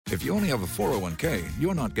If you only have a 401k,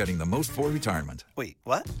 you're not getting the most for retirement. Wait,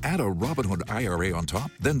 what? Add a Robinhood IRA on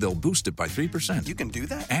top, then they'll boost it by 3%. You can do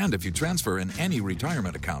that? And if you transfer in any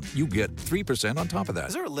retirement account, you get 3% on top of that.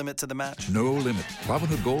 Is there a limit to the match? No limit.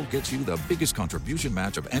 Robinhood Gold gets you the biggest contribution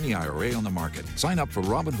match of any IRA on the market. Sign up for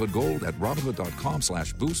Robinhood Gold at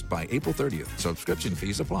Robinhood.com/boost by April 30th. Subscription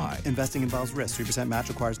fees apply. Investing involves risk. 3% match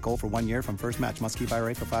requires gold for 1 year from first match. Must keep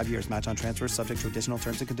IRA for 5 years. Match on transfers subject to additional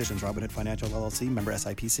terms and conditions. Robinhood Financial LLC, member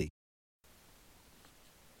SIPC.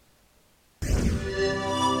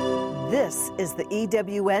 This is the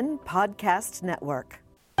EWN Podcast Network.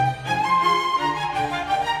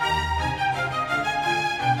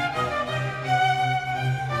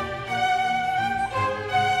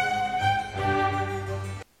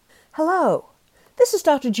 Hello, this is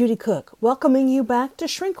Dr. Judy Cook, welcoming you back to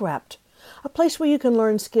Shrink Wrapped, a place where you can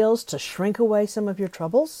learn skills to shrink away some of your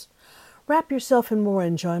troubles, wrap yourself in more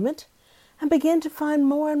enjoyment, and begin to find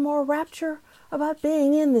more and more rapture about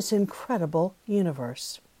being in this incredible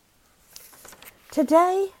universe.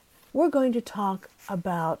 Today, we're going to talk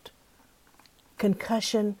about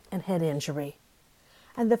concussion and head injury,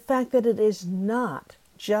 and the fact that it is not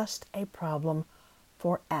just a problem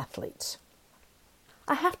for athletes.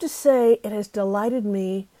 I have to say it has delighted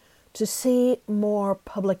me to see more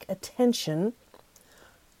public attention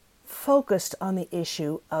focused on the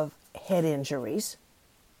issue of head injuries,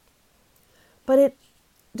 but it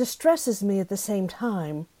distresses me at the same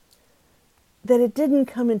time that it didn't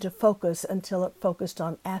come into focus until it focused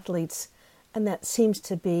on athletes, and that seems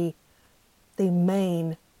to be the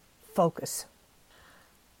main focus.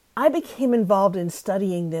 I became involved in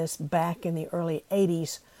studying this back in the early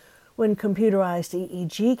 80s when computerized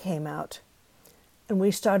EEG came out, and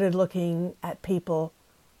we started looking at people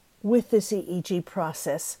with this EEG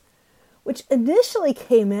process, which initially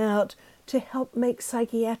came out to help make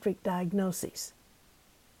psychiatric diagnoses.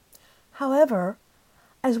 However,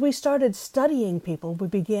 as we started studying people, we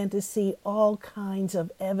began to see all kinds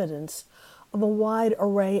of evidence of a wide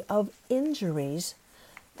array of injuries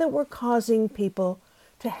that were causing people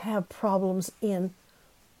to have problems in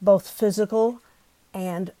both physical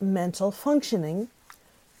and mental functioning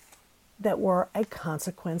that were a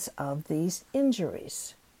consequence of these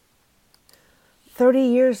injuries. 30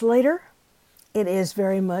 years later, it is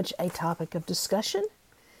very much a topic of discussion.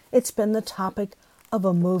 It's been the topic of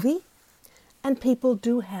a movie, and people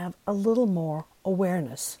do have a little more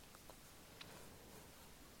awareness.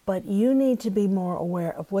 But you need to be more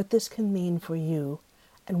aware of what this can mean for you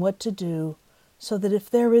and what to do so that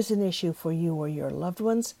if there is an issue for you or your loved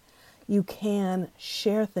ones, you can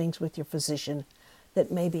share things with your physician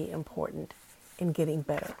that may be important in getting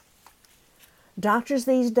better. Doctors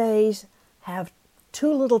these days have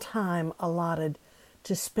too little time allotted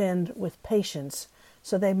to spend with patients,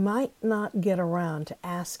 so they might not get around to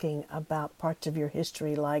asking about parts of your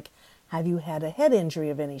history like, have you had a head injury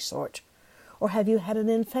of any sort? Or have you had an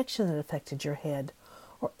infection that affected your head?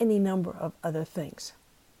 Or any number of other things.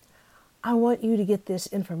 I want you to get this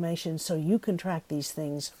information so you can track these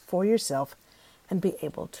things for yourself and be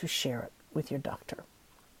able to share it with your doctor.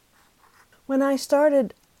 When I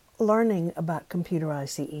started learning about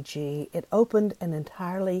computerized EEG, it opened an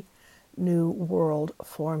entirely new world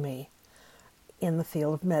for me in the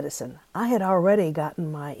field of medicine. I had already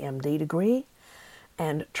gotten my MD degree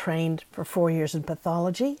and trained for 4 years in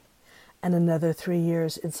pathology and another 3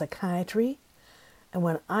 years in psychiatry. And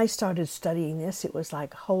when I started studying this, it was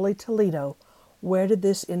like, holy Toledo, where did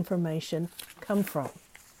this information come from?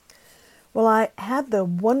 Well, I had the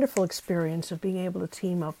wonderful experience of being able to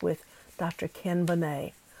team up with Dr. Ken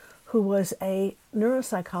Bonet, who was a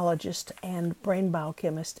neuropsychologist and brain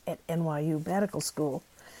biochemist at NYU Medical School,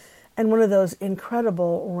 and one of those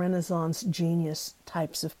incredible Renaissance genius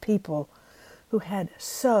types of people who had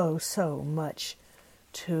so much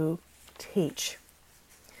to teach.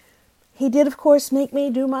 He did, of course, make me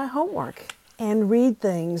do my homework and read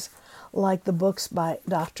things like the books by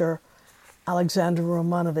Dr. Alexander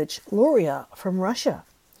Romanovich Luria from Russia,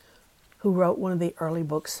 who wrote one of the early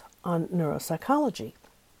books on neuropsychology.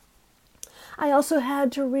 I also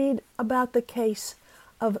had to read about the case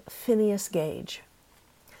of Phineas Gage.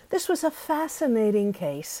 This was a fascinating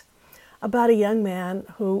case about a young man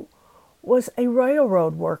who was a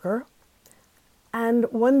railroad worker,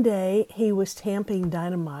 and one day he was tamping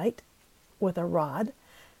dynamite with a rod,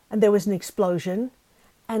 and there was an explosion,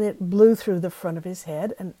 and it blew through the front of his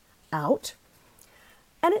head and out,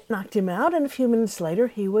 and it knocked him out, and a few minutes later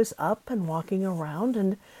he was up and walking around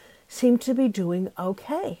and seemed to be doing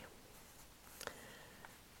okay.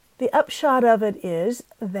 The upshot of it is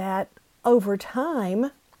that over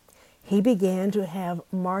time, he began to have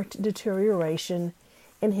marked deterioration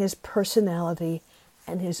in his personality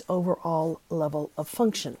and his overall level of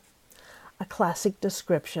function. A classic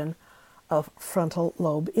description of frontal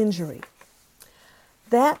lobe injury.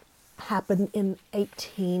 That happened in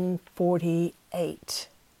 1848,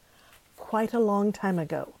 quite a long time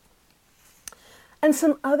ago. And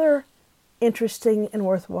some other interesting and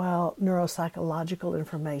worthwhile neuropsychological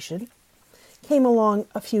information came along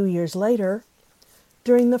a few years later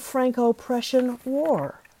during the Franco-Prussian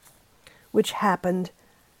War, which happened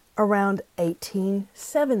around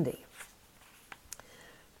 1870.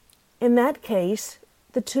 In that case,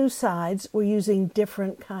 the two sides were using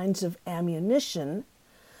different kinds of ammunition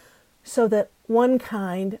so that one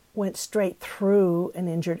kind went straight through an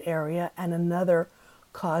injured area and another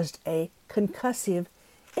caused a concussive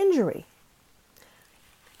injury.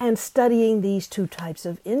 And studying these two types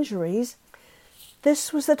of injuries,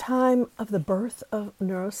 this was the time of the birth of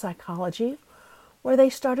neuropsychology, where they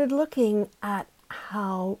started looking at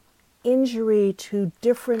how injury to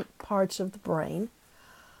different parts of the brain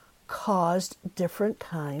caused different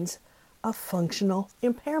kinds of functional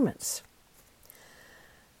impairments.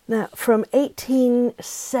 Now, from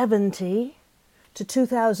 1870 to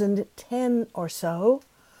 2010 or so,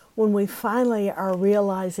 when we finally are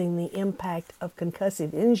realizing the impact of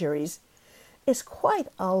concussive injuries, is quite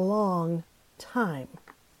a long time.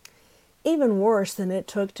 Even worse than it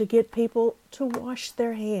took to get people to wash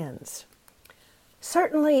their hands.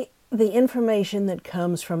 Certainly, the information that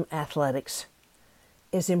comes from athletics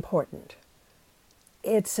is important.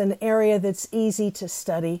 It's an area that's easy to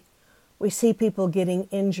study. We see people getting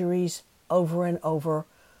injuries over and over.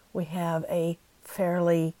 We have a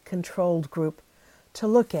fairly controlled group to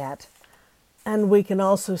look at. And we can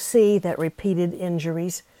also see that repeated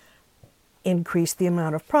injuries increase the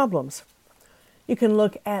amount of problems. You can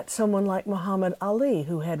look at someone like Muhammad Ali,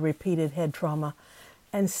 who had repeated head trauma,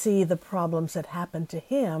 and see the problems that happened to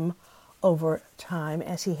him over time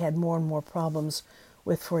as he had more and more problems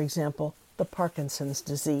with, for example, the Parkinson's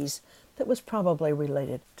disease that was probably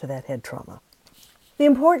related to that head trauma. The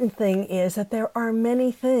important thing is that there are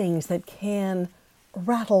many things that can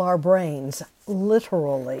rattle our brains,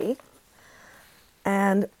 literally,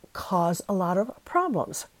 and cause a lot of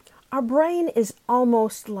problems. Our brain is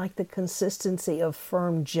almost like the consistency of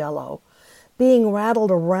firm jello, being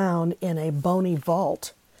rattled around in a bony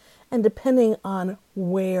vault, and depending on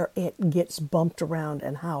where it gets bumped around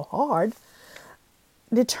and how hard,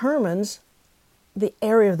 determines the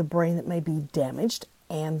area of the brain that may be damaged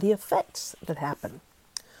and the effects that happen.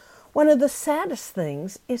 One of the saddest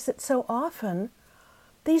things is that so often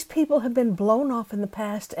these people have been blown off in the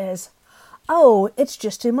past as, oh, it's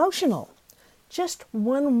just emotional. Just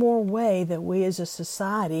one more way that we as a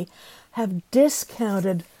society have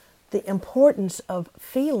discounted the importance of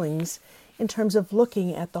feelings in terms of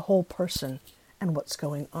looking at the whole person and what's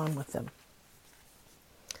going on with them.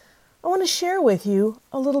 I want to share with you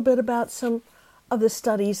a little bit about some of the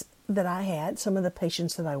studies that I had, some of the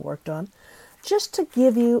patients that I worked on, just to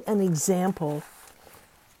give you an example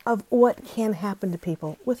of what can happen to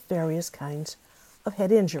people with various kinds of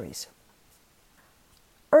head injuries.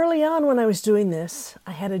 Early on when I was doing this,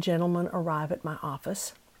 I had a gentleman arrive at my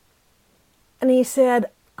office, and he said,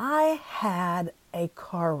 I had a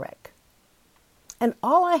car wreck, and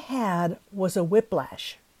all I had was a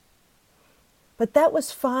whiplash. But that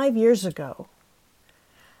was 5 years ago,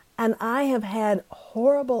 and I have had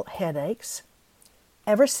horrible headaches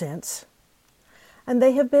ever since, and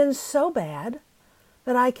they have been so bad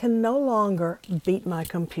that I can no longer beat my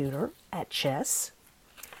computer at chess.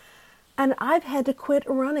 And I've had to quit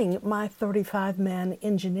running my 35-man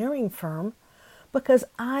engineering firm because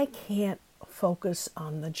I can't focus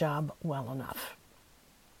on the job well enough.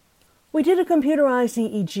 We did a computerized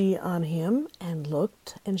EEG on him and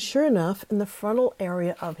looked, and sure enough, in the frontal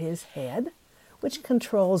area of his head, which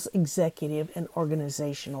controls executive and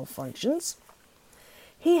organizational functions,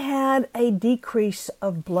 he had a decrease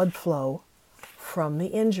of blood flow from the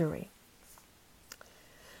injury.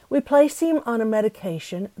 We placed him on a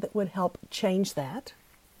medication that would help change that.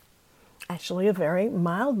 Actually, a very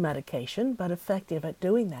mild medication, but effective at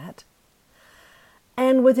doing that.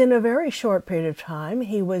 And within a very short period of time,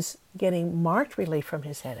 he was getting marked relief from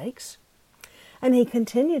his headaches. And he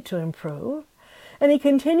continued to improve. And he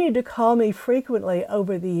continued to call me frequently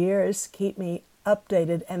over the years, keep me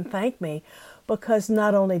updated and thank me, because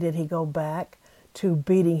not only did he go back to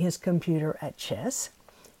beating his computer at chess,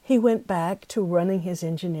 he went back to running his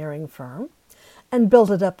engineering firm and built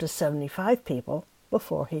it up to 75 people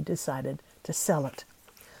before he decided to sell it.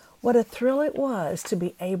 What a thrill it was to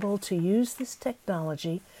be able to use this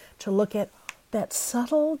technology to look at that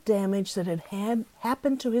subtle damage that had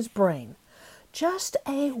happened to his brain, just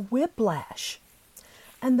a whiplash,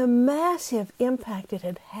 and the massive impact it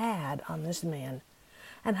had had on this man,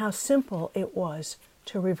 and how simple it was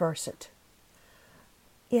to reverse it.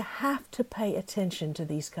 You have to pay attention to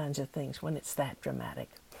these kinds of things when it's that dramatic.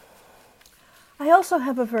 I also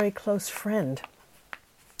have a very close friend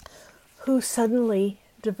who suddenly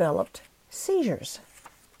developed seizures.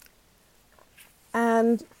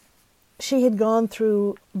 And she had gone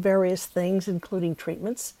through various things, including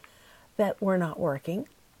treatments that were not working.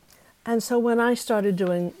 And so when I started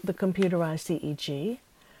doing the computerized EEG,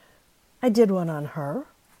 I did one on her.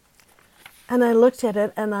 And I looked at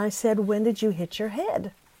it and I said, "When did you hit your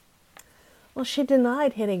head?" Well, she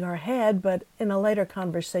denied hitting her head, but in a later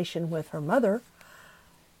conversation with her mother,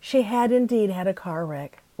 she had indeed had a car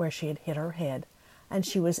wreck where she had hit her head, and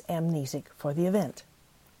she was amnesic for the event.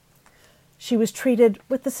 She was treated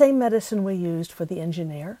with the same medicine we used for the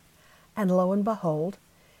engineer, and lo and behold,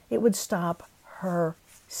 it would stop her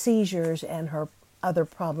seizures and her other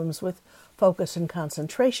problems with focus and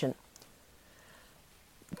concentration.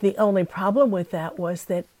 The only problem with that was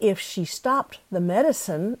that if she stopped the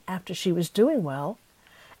medicine after she was doing well,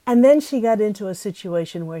 and then she got into a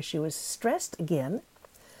situation where she was stressed again,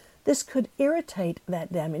 this could irritate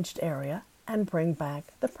that damaged area and bring back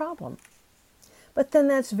the problem. But then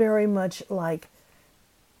that's very much like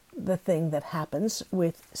the thing that happens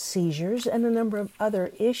with seizures and a number of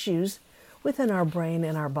other issues within our brain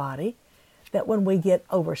and our body, that when we get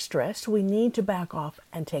overstressed, we need to back off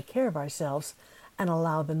and take care of ourselves and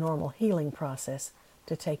allow the normal healing process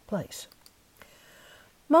to take place.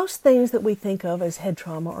 Most things that we think of as head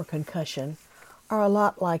trauma or concussion are a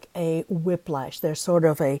lot like a whiplash. They're sort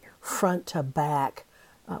of a front to back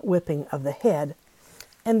whipping of the head.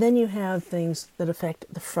 And then you have things that affect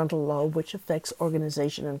the frontal lobe, which affects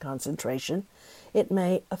organization and concentration. It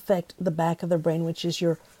may affect the back of the brain, which is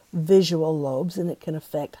your visual lobes, and it can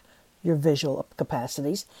affect your visual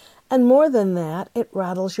capacities. And more than that, it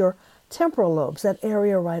rattles your temporal lobes, that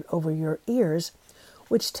area right over your ears,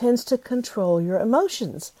 which tends to control your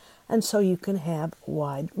emotions, and so you can have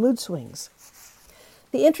wide mood swings.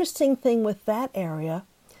 The interesting thing with that area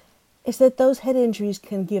is that those head injuries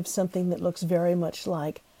can give something that looks very much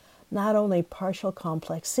like not only partial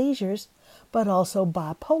complex seizures, but also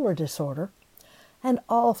bipolar disorder, and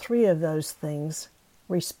all three of those things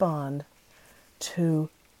respond to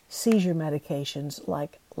seizure medications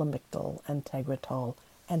like Lamictal and Tegretol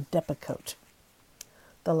and Depakote,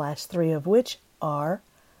 the last three of which are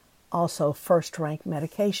also first-rank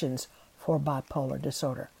medications for bipolar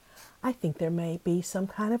disorder. I think there may be some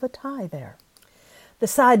kind of a tie there. The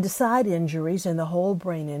side-to-side injuries and the whole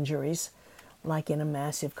brain injuries, like in a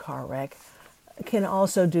massive car wreck, can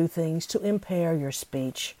also do things to impair your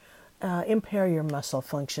speech, impair your muscle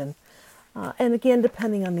function. And again,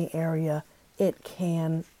 depending on the area, it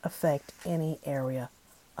can affect any area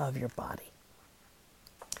of your body.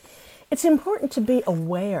 It's important to be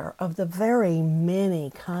aware of the very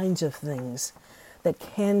many kinds of things that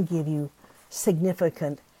can give you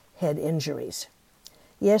significant head injuries.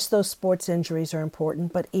 Yes, those sports injuries are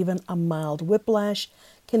important, but even a mild whiplash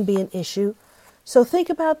can be an issue. So think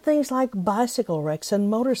about things like bicycle wrecks and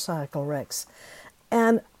motorcycle wrecks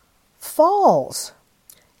and falls.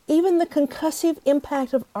 Even the concussive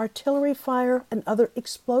impact of artillery fire and other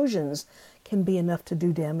explosions can be enough to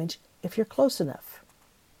do damage if you're close enough.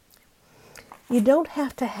 You don't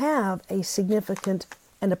have to have a significant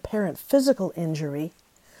and apparent physical injury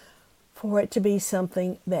for it to be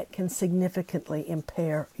something that can significantly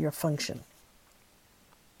impair your function.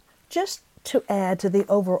 Just to add to the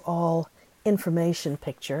overall information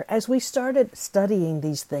picture, as we started studying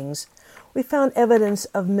these things, we found evidence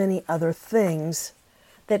of many other things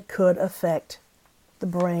that could affect the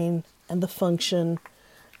brain and the function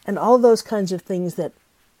and all those kinds of things that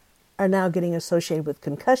are now getting associated with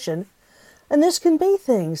concussion. And this can be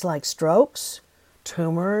things like strokes,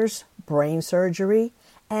 tumors, brain surgery,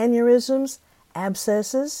 aneurysms,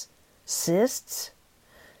 abscesses, cysts,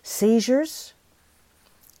 seizures,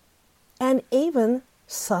 and even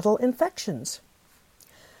subtle infections.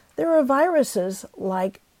 There are viruses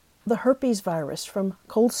like the herpes virus from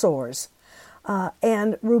cold sores,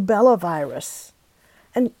 and rubella virus,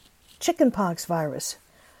 and chickenpox virus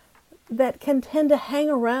that can tend to hang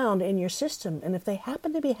around in your system. And if they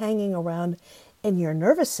happen to be hanging around in your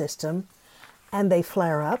nervous system and they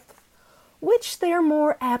flare up, which they're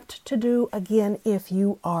more apt to do again if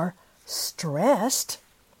you are stressed,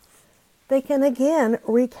 they can again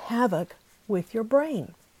wreak havoc with your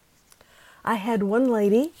brain. I had one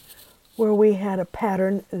lady where we had a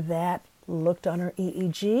pattern that looked on her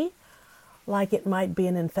EEG like it might be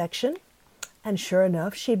an infection, And sure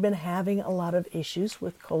enough, she'd been having a lot of issues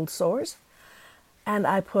with cold sores. And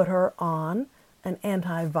I put her on an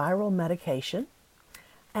antiviral medication.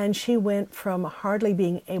 And she went from hardly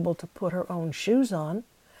being able to put her own shoes on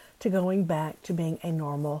to going back to being a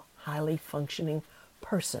normal, highly functioning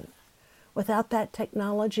person. Without that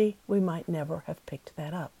technology, we might never have picked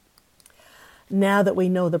that up. Now that we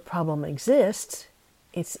know the problem exists,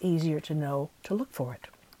 it's easier to know to look for it.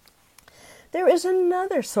 There is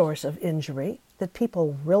another source of injury that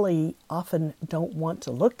people really often don't want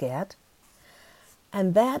to look at,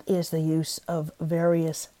 and that is the use of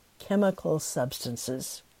various chemical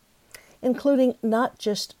substances, including not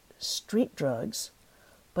just street drugs,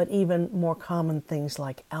 but even more common things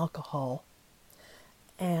like alcohol.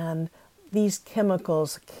 And these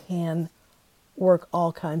chemicals can work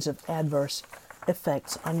all kinds of adverse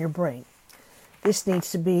effects on your brain. This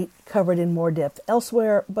needs to be covered in more depth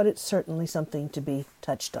elsewhere, but it's certainly something to be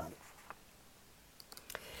touched on.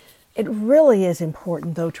 It really is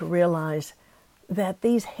important, though, to realize that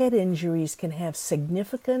these head injuries can have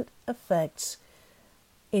significant effects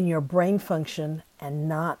in your brain function and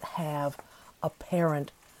not have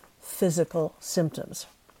apparent physical symptoms.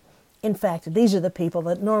 In fact, these are the people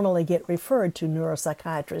that normally get referred to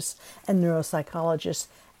neuropsychiatrists and neuropsychologists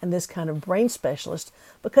and this kind of brain specialist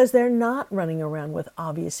because they're not running around with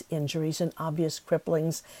obvious injuries and obvious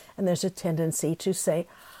cripplings, and there's a tendency to say,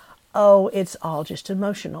 oh, it's all just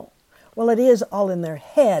emotional. Well, it is all in their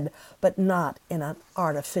head, but not in an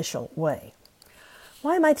artificial way.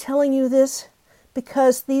 Why am I telling you this?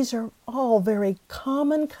 Because these are all very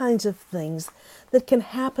common kinds of things that can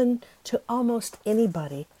happen to almost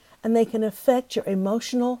anybody, and they can affect your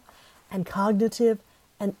emotional and cognitive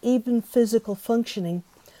and even physical functioning,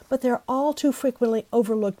 but they're all too frequently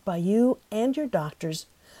overlooked by you and your doctors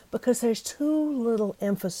because there's too little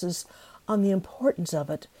emphasis on the importance of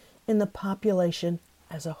it in the population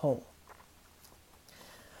as a whole.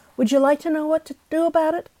 Would you like to know what to do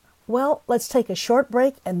about it? Well, let's take a short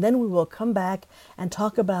break and then we will come back and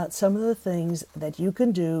talk about some of the things that you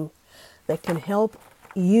can do that can help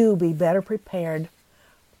you be better prepared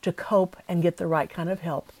to cope and get the right kind of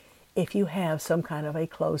help if you have some kind of a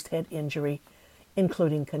closed head injury,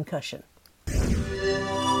 including concussion.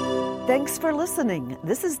 Thanks for listening.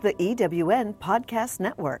 This is the EWN Podcast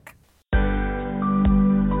Network.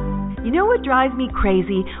 You know what drives me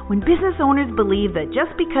crazy? When business owners believe that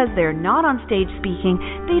just because they're not on stage speaking,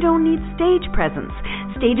 they don't need stage presence.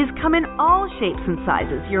 Stages come in all shapes and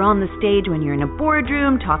sizes. You're on the stage when you're in a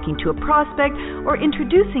boardroom, talking to a prospect, or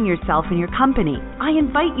introducing yourself and your company. I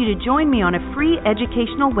invite you to join me on a free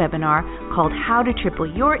educational webinar called How to Triple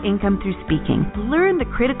Your Income Through Speaking. Learn the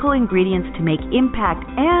critical ingredients to make impact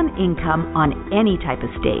and income on any type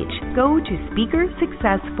of stage. Go to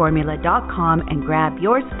speakersuccessformula.com and grab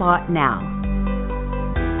your spot now.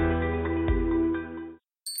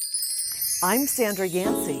 I'm Sandra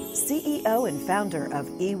Yancey, CEO and founder of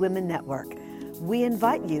eWomen Network. We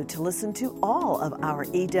invite you to listen to all of our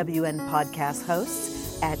EWN podcast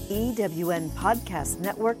hosts at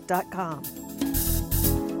ewnpodcastnetwork.com.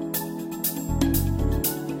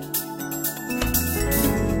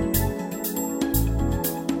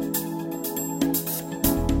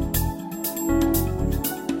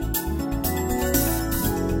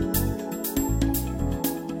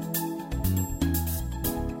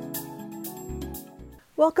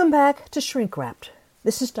 Welcome back to Shrink Wrapped.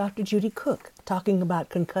 This is Dr. Judy Cook talking about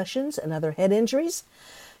concussions and other head injuries,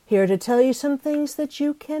 here to tell you some things that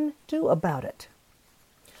you can do about it.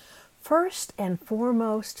 First and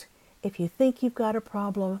foremost, if you think you've got a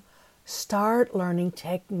problem, start learning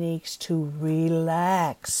techniques to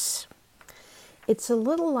relax. It's a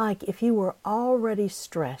little like if you were already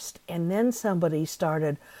stressed and then somebody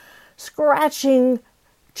started scratching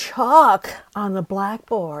chalk on the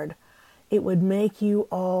blackboard. It would make you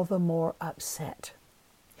all the more upset.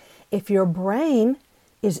 If your brain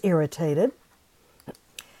is irritated,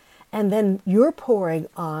 and then you're pouring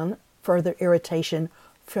on further irritation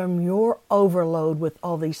from your overload with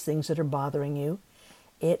all these things that are bothering you,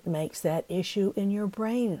 it makes that issue in your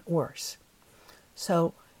brain worse.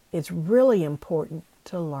 So it's really important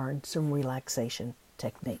to learn some relaxation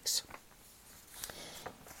techniques.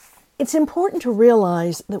 It's important to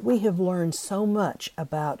realize that we have learned so much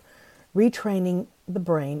about retraining the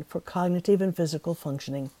brain for cognitive and physical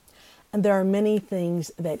functioning, and there are many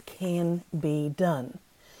things that can be done.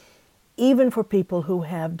 Even for people who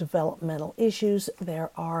have developmental issues, there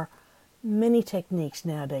are many techniques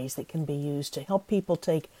nowadays that can be used to help people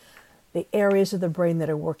take the areas of the brain that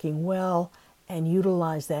are working well and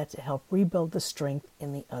utilize that to help rebuild the strength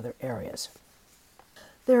in the other areas.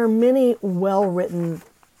 There are many well-written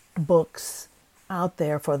books out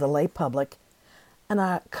there for the lay public. And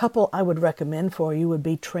a couple I would recommend for you would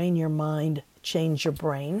be Train Your Mind, Change Your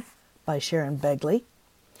Brain by Sharon Begley,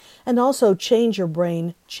 and also Change Your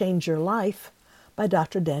Brain, Change Your Life by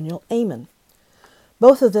Dr. Daniel Amen.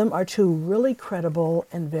 Both of them are two really credible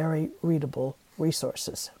and very readable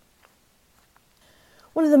resources.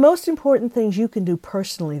 One of the most important things you can do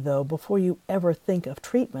personally, though, before you ever think of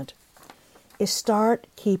treatment, is start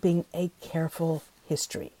keeping a careful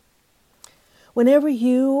history. Whenever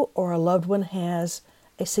you or a loved one has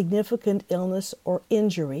a significant illness or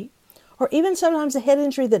injury, or even sometimes a head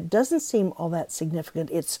injury that doesn't seem all that significant,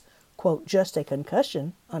 it's, quote, just a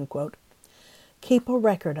concussion, unquote, keep a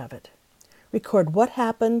record of it. Record what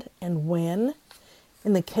happened and when.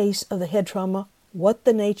 In the case of the head trauma, what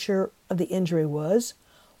the nature of the injury was,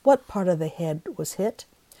 what part of the head was hit,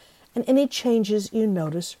 and any changes you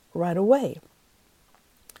notice right away.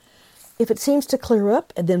 If it seems to clear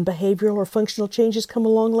up and then behavioral or functional changes come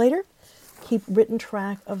along later, keep written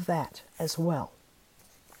track of that as well.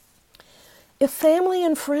 If family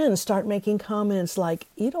and friends start making comments like,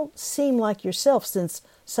 "You don't seem like yourself since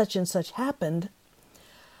such and such happened,"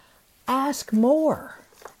 ask more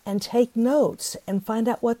and take notes and find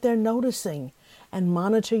out what they're noticing and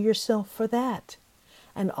monitor yourself for that.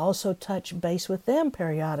 And also touch base with them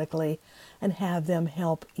periodically and have them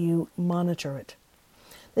help you monitor it.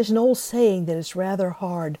 There's an old saying that it's rather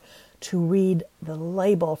hard to read the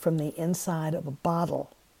label from the inside of a bottle.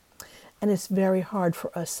 And it's very hard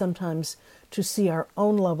for us sometimes to see our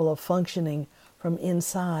own level of functioning from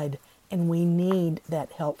inside, and we need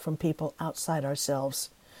that help from people outside ourselves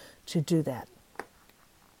to do that.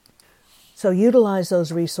 So utilize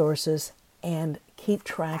those resources and keep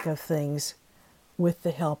track of things with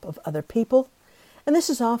the help of other people. And this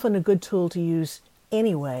is often a good tool to use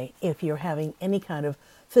anyway if you're having any kind of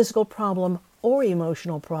physical problem or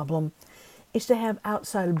emotional problem, is to have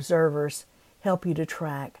outside observers help you to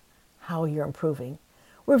track how you're improving.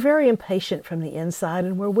 We're very impatient from the inside,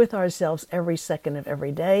 and we're with ourselves every second of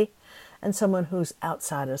every day, and someone who's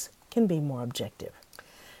outside us can be more objective.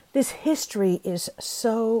 This history is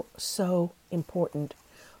so important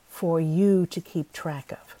for you to keep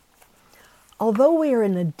track of. Although we are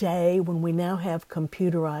in a day when we now have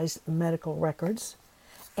computerized medical records,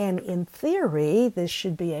 and in theory, this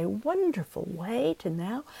should be a wonderful way to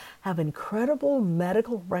now have incredible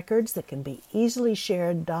medical records that can be easily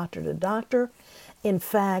shared doctor to doctor. In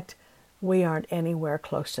fact, we aren't anywhere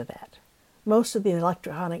close to that. Most of the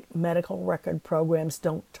electronic medical record programs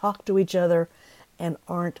don't talk to each other and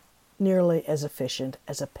aren't nearly as efficient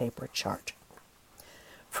as a paper chart.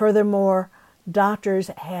 Furthermore, doctors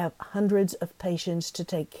have hundreds of patients to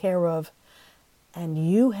take care of, and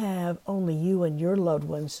you have only you and your loved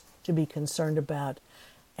ones to be concerned about,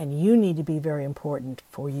 and you need to be very important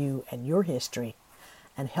for you and your history,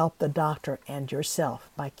 and help the doctor and yourself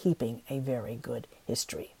by keeping a very good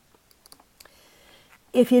history.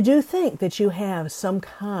 If you do think that you have some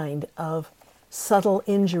kind of subtle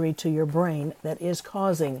injury to your brain that is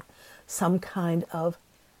causing some kind of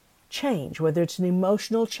change, whether it's an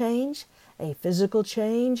emotional change, a physical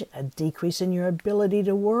change, a decrease in your ability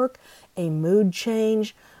to work, a mood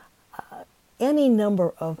change, any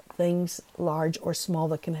number of things, large or small,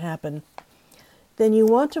 that can happen, then you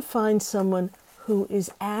want to find someone who is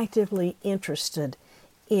actively interested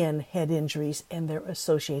in head injuries and their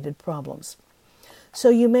associated problems. So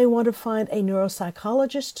you may want to find a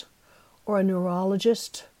neuropsychologist or a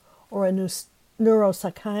neurologist or a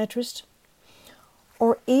neuropsychiatrist,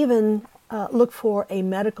 or even look for a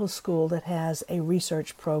medical school that has a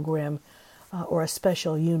research program or a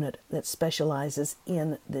special unit that specializes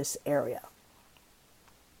in this area.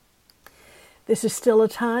 This is still a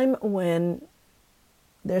time when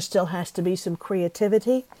there still has to be some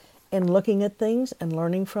creativity in looking at things and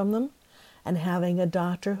learning from them, and having a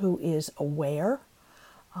doctor who is aware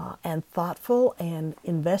and thoughtful and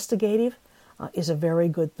investigative is a very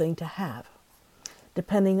good thing to have.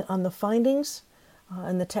 Depending on the findings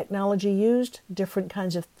and the technology used, different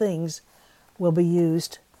kinds of things will be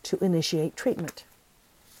used to initiate treatment.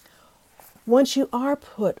 Once you are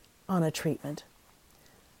put on a treatment,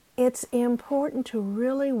 it's important to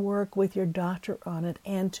really work with your doctor on it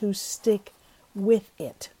and to stick with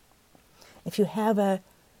it. If you have a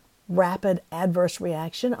rapid adverse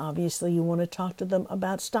reaction, obviously you want to talk to them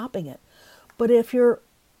about stopping it. But if your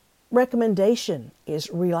recommendation is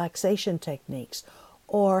relaxation techniques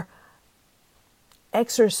or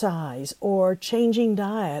exercise or changing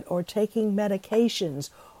diet or taking medications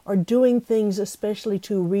or doing things especially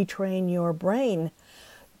to retrain your brain,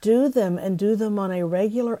 do them, and do them on a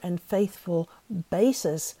regular and faithful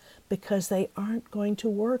basis, because they aren't going to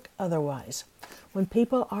work otherwise. When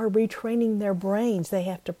people are retraining their brains, they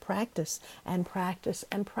have to practice and practice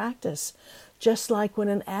and practice. Just like when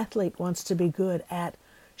an athlete wants to be good at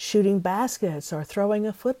shooting baskets or throwing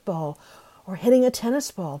a football or hitting a tennis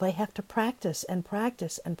ball, they have to practice and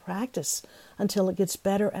practice and practice until it gets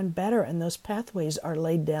better and better, and those pathways are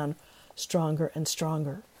laid down stronger and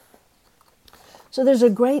stronger. So there's a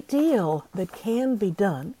great deal that can be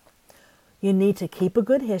done. You need to keep a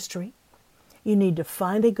good history. You need to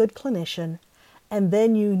find a good clinician, and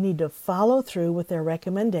then you need to follow through with their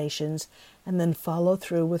recommendations, and then follow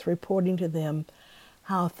through with reporting to them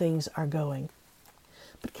how things are going.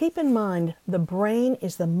 But keep in mind, the brain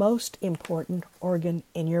is the most important organ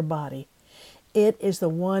in your body. It is the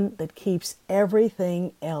one that keeps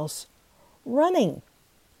everything else running.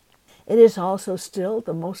 It is also still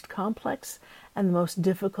the most complex and the most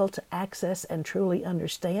difficult to access and truly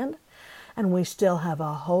understand, and we still have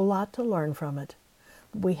a whole lot to learn from it.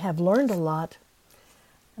 We have learned a lot,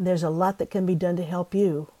 and there's a lot that can be done to help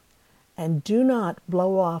you. And do not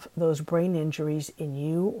blow off those brain injuries in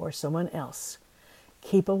you or someone else.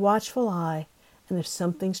 Keep a watchful eye, and if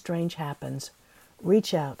something strange happens,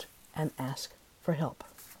 reach out and ask for help.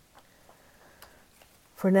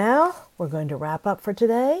 For now, we're going to wrap up for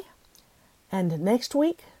today, and next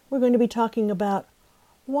week we're going to be talking about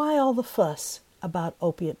why all the fuss about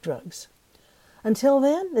opiate drugs. Until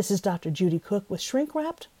then, this is Dr. Judy Cook with Shrink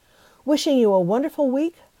Wrapped, wishing you a wonderful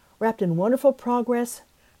week wrapped in wonderful progress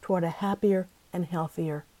toward a happier and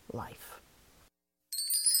healthier life.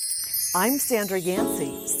 I'm Sandra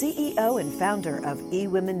Yancey, CEO and founder of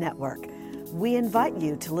eWomen Network. We invite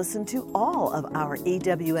you to listen to all of our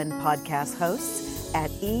EWN podcast hosts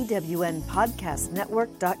at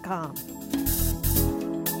ewnpodcastnetwork.com.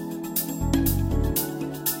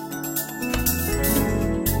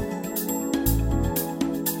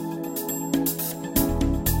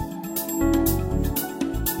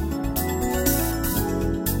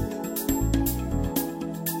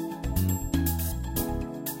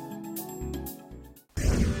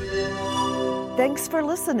 Thanks for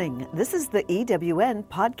listening. This is the EWN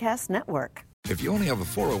Podcast Network. If you only have a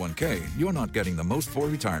 401k, you're not getting the most for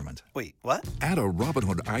retirement. Wait, what? Add a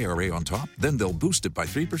Robinhood IRA on top, then they'll boost it by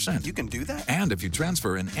 3%. You can do that? And if you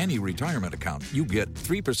transfer in any retirement account, you get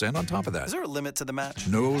 3% on top of that. Is there a limit to the match?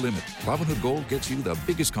 No limit. Robinhood Gold gets you the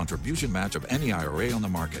biggest contribution match of any IRA on the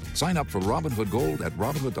market. Sign up for Robinhood Gold at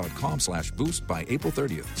robinhood.com/boost by April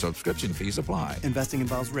 30th. Subscription fees apply. Investing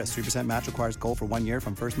involves risk. 3% match requires gold for 1 year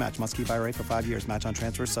from first match. Must keep IRA for 5 years. Match on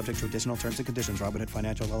transfers subject to additional terms and conditions. Robinhood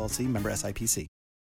Financial LLC, member SIPC.